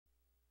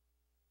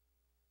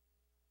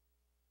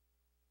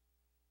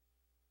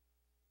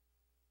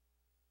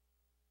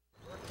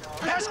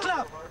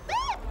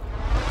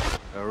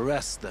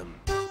arrest them.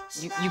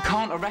 You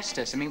can't arrest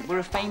us. I mean, we're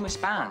a famous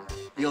band.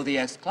 You're the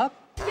S Club?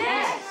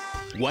 Yes!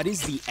 What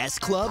is the S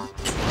Club?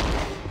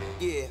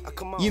 Yeah,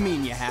 come on. You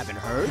mean you haven't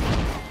heard?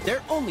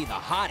 They're only the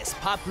hottest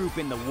pop group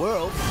in the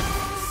world.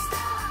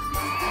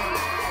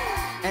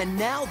 And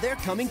now they're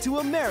coming to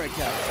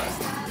America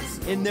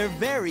in their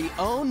very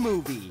own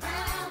movie.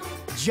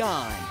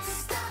 John,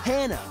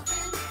 Hannah,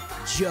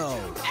 Joe,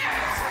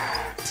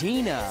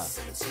 Tina,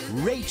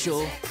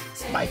 Rachel,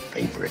 My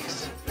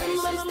favorites.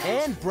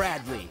 and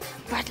Bradley.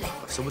 Bradley.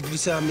 So what did you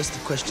say? I missed the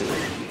question.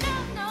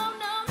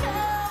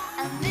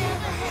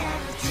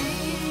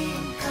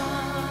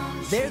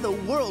 They're the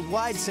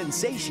worldwide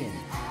sensation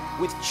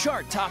with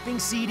chart-topping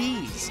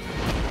CDs,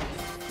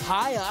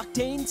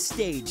 high-octane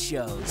stage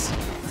shows.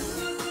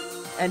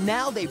 And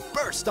now they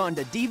burst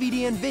onto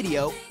DVD and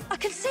video I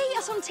can see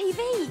us on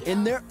TV.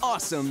 in their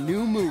awesome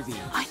new movie,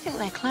 I think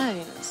they're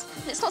clones.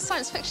 It's not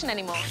science fiction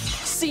anymore.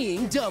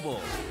 Seeing Double.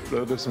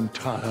 Blow this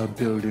entire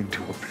building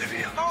to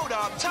oblivion. Hold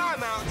up,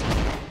 time out.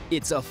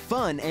 It's a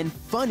fun and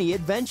funny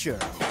adventure.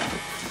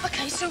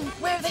 Okay, so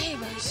where are the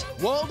heroes?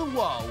 Wall to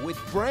wall with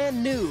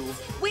brand new,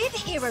 We're the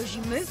heroes,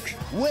 you mook.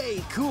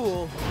 way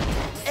cool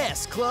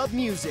S Club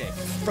music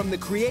from the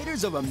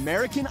creators of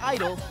American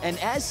Idol and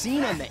as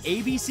seen on the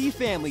ABC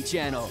Family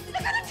Channel.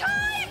 Look at the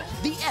time!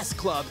 The S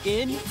Club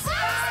in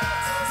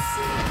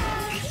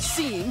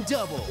Seeing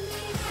Double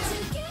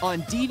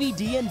on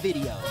DVD and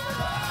video.